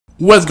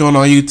What's going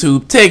on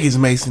YouTube?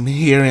 TechIsMason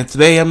here, and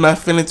today I'm not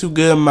feeling too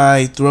good.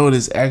 My throat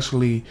is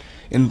actually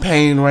in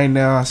pain right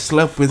now. I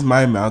slept with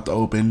my mouth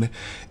open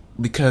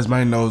because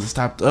my nose is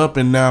stopped up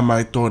and now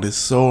my throat is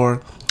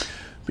sore.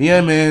 But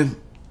yeah, man,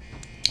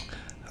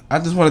 I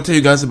just want to tell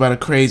you guys about a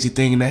crazy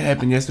thing that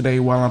happened yesterday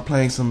while I'm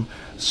playing some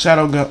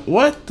Shadowgun.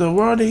 What the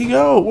world did he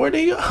go? Where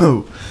did he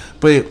go?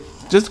 But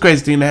just a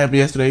crazy thing that happened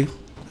yesterday.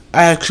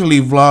 I actually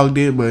vlogged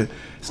it, but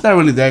it's not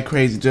really that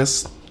crazy.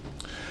 Just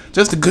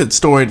a good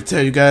story to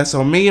tell you guys.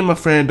 So me and my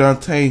friend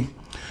Dante,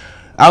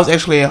 I was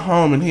actually at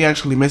home and he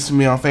actually messaged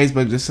me on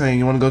Facebook just saying,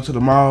 you want to go to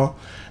the mall?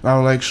 And I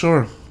was like,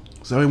 sure.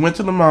 So we went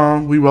to the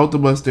mall. We rode the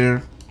bus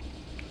there.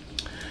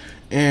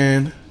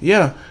 And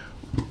yeah.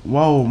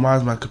 Whoa, why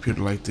is my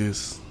computer like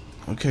this?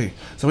 Okay.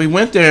 So we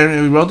went there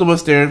and we rode the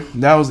bus there.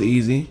 That was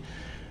easy.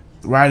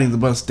 Riding the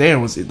bus there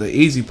was the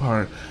easy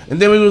part.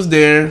 And then we was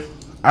there.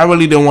 I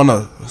really didn't want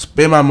to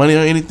spend my money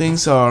on anything,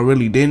 so I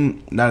really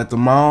didn't. Not at the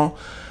mall.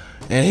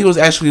 And he was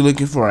actually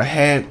looking for a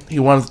hat. He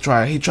wanted to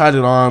try it. He tried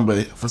it on,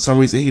 but for some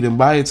reason he didn't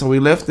buy it. So we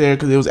left there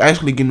because it was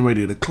actually getting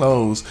ready to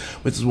close,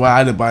 which is why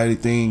I didn't buy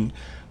anything.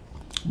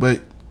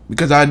 But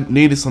because I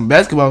needed some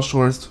basketball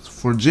shorts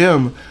for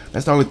gym,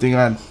 that's the only thing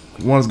I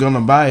was going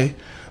to buy.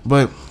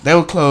 But they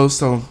were closed,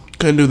 so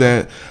couldn't do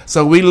that.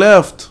 So we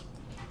left,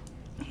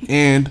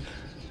 and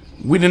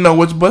we didn't know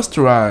which bus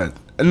to ride.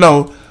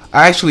 No,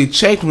 I actually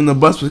checked when the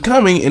bus was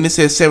coming, and it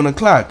said 7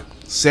 o'clock.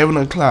 7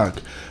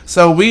 o'clock.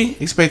 So we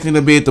expecting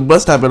to be at the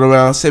bus stop at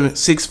around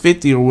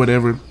 6:50 or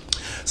whatever.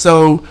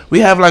 So we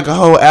have like a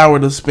whole hour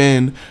to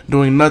spend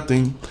doing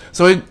nothing.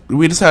 So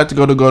we decided to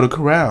go to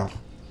Corral.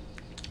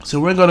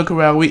 So we're going to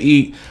Corral. We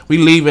eat. We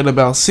leave at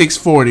about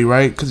 6:40,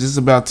 right? Because it's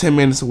about 10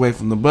 minutes away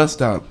from the bus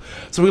stop.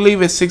 So we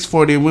leave at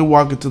 6:40 and we're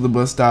walking to the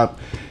bus stop.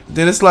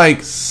 Then it's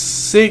like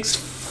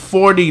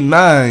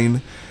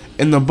 6:49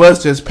 and the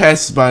bus just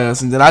passes by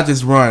us. And then I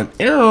just run,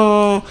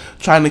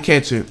 trying to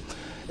catch it.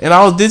 And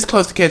I was this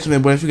close to catching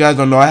it, but if you guys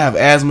don't know, I have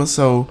asthma,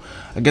 so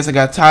I guess I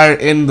got tired,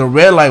 and the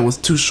red light was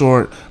too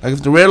short. Like,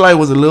 if the red light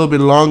was a little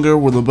bit longer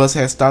where the bus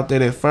had stopped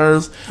at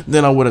first,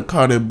 then I would have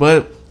caught it,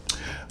 but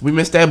we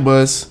missed that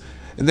bus,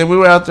 and then we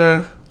were out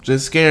there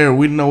just scared.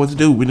 We didn't know what to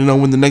do. We didn't know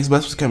when the next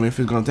bus was coming, if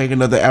it was going to take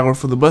another hour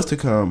for the bus to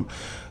come.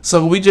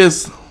 So we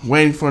just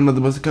waiting for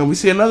another bus to come. We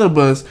see another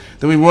bus,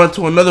 then we run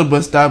to another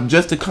bus stop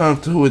just to come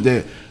to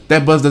it.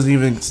 That bus doesn't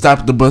even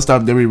stop at the bus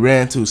stop that we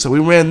ran to, so we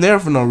ran there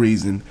for no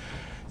reason.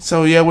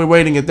 So yeah, we're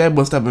waiting at that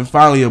bus stop, and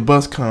finally a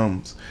bus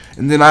comes.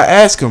 And then I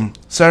ask him,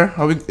 sir,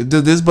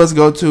 does this bus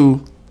go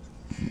to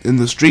in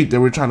the street that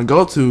we're trying to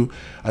go to?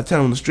 I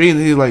tell him the street, and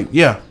he's like,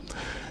 yeah.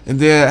 And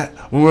then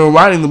when we were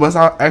riding the bus,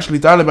 I actually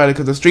thought about it,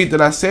 because the street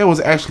that I said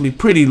was actually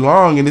pretty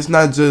long, and it's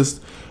not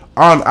just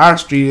on our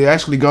street. It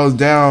actually goes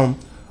down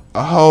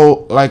a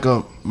whole, like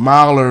a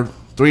mile or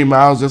 3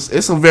 miles.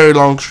 It's a very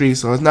long street,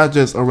 so it's not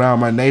just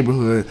around my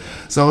neighborhood.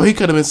 So he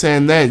could have been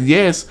saying that,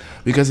 yes,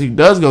 because he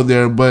does go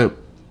there, but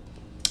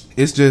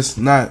it's just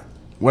not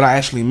what I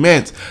actually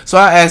meant. So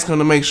I asked him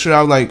to make sure.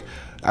 I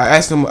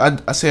asked him,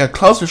 I said a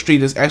closer street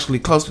that's actually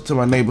closer to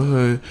my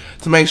neighborhood,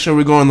 to make sure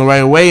we're going the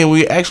right way, and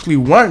we actually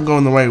weren't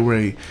going the right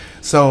way.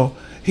 So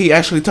he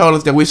actually told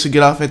us that we should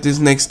get off at this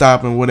next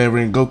stop and whatever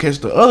and go catch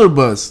the other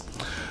bus.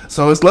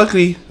 So it's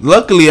luckily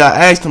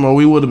I asked him, or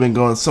we would have been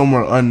going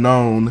somewhere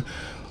unknown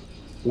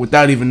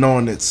without even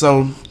knowing it.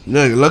 So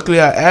yeah, luckily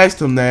I asked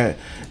him that,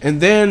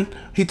 and then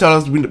he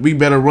told us we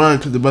better run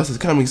because the bus is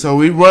coming. So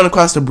we run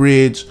across the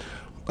bridge,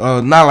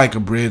 not like a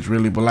bridge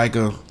really, but like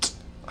a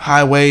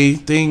highway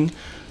thing,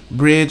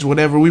 bridge,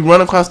 whatever. We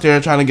run across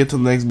there trying to get to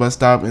the next bus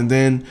stop, and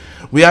then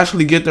we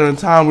actually get there in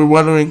time. We're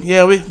wondering,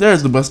 yeah,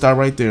 there's the bus stop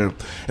right there.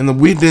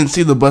 And we didn't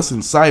see the bus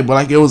in sight, but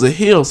like it was a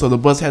hill, so the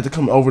bus had to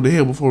come over the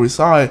hill before we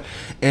saw it.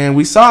 And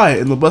we saw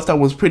it, and the bus stop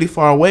was pretty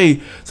far away,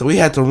 so we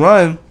had to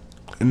run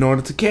in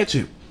order to catch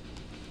it.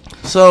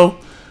 So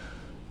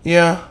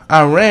yeah,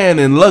 I ran,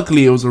 and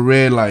luckily it was a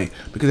red light,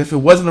 because if it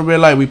wasn't a red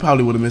light, we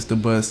probably would have missed the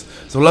bus.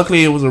 So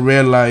luckily it was a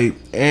red light,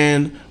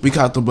 and we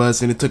caught the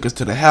bus, and it took us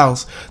to the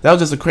house. That was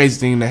just a crazy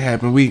thing that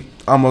happened. We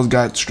almost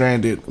got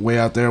stranded way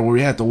out there, where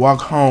we had to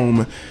walk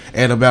home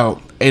at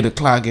about 8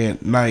 o'clock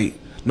at night.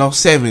 No,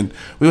 7.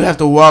 We would have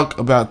to walk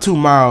about 2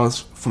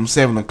 miles from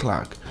 7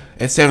 o'clock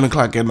at 7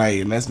 o'clock at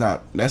night, and that's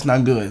not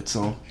good.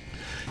 So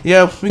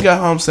yeah, we got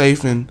home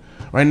safe, and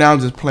right now I'm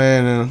just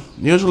playing, and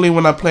usually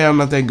when I play I'm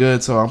not that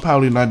good, so I'm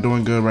probably not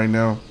doing good right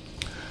now.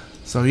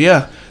 So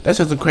yeah, that's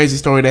just a crazy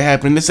story that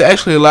happened. This is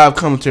actually a live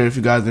commentary, if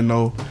you guys didn't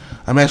know.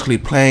 I'm actually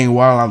playing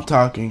while I'm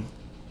talking.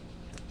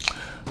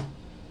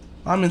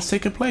 I'm in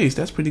second place.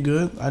 That's pretty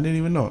good. I didn't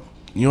even know it.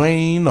 You ain't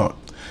even know it.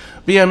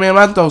 But yeah, man,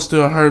 my throat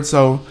still hurts,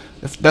 so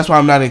that's why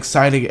I'm not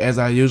excited as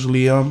I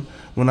usually am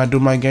when I do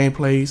my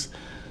gameplays.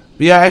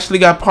 But yeah, I actually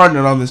got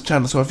partnered on this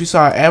channel, so if you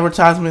saw an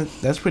advertisement,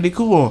 that's pretty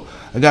cool.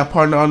 I got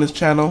partnered on this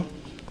channel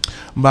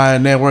by a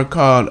network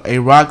called A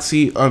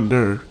Roxy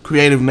under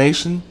Creative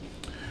Nation.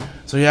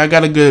 So yeah, I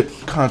got a good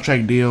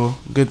contract deal,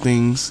 good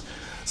things.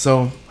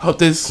 So hope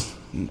this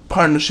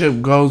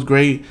partnership goes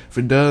great. If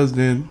it does,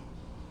 then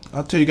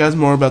I'll tell you guys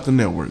more about the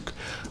network.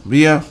 But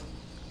yeah,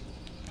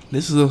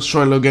 This is a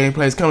short little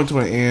gameplay. It's coming to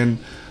an end.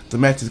 The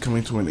match is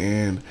coming to an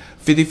end.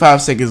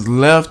 55 seconds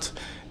left.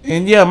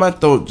 And yeah, my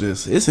throat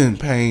just, it's in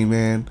pain,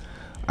 man.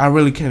 I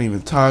really can't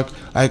even talk.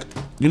 Like,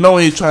 you know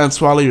when you try and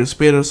swallow your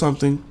spit or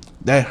something?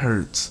 That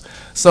hurts.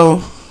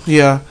 So,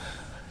 yeah.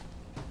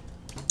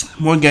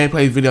 More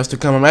gameplay videos to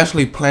come. I'm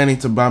actually planning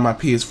to buy my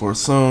PS4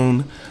 soon.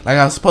 Like,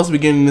 I was supposed to be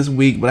getting this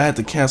week, but I had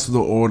to cancel the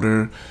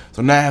order.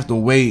 So now I have to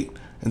wait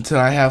until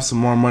I have some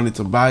more money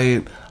to buy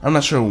it. I'm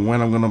not sure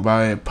when I'm going to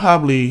buy it.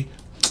 Probably,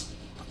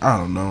 I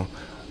don't know.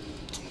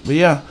 But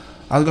yeah,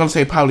 I was going to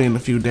say probably in a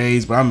few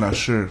days, but I'm not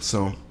sure.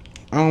 So,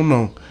 I don't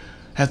know.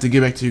 Have to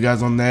get back to you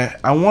guys on that.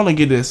 I want to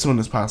get it as soon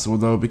as possible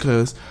though,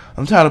 because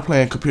I'm tired of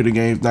playing computer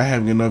games, not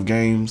having enough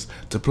games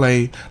to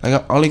play.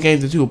 Like, only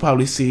games that you will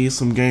probably see is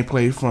some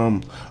gameplay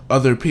from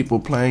other people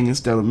playing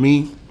instead of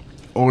me,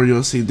 or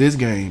you'll see this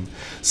game.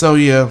 So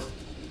yeah,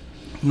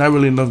 not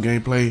really enough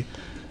gameplay.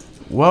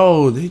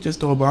 Whoa, did he just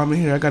throw a bomb in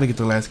here? I gotta get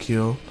the last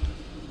kill.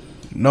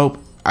 Nope,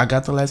 I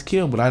got the last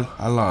kill, but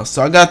I lost.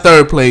 So I got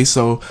third place.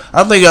 So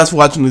I thank you guys for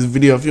watching this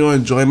video. If you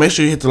enjoy, make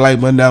sure you hit the like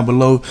button down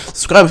below.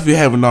 Subscribe if you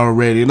haven't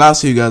already. And I'll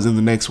see you guys in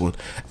the next one.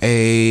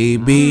 A,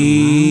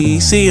 B,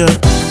 see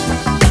ya.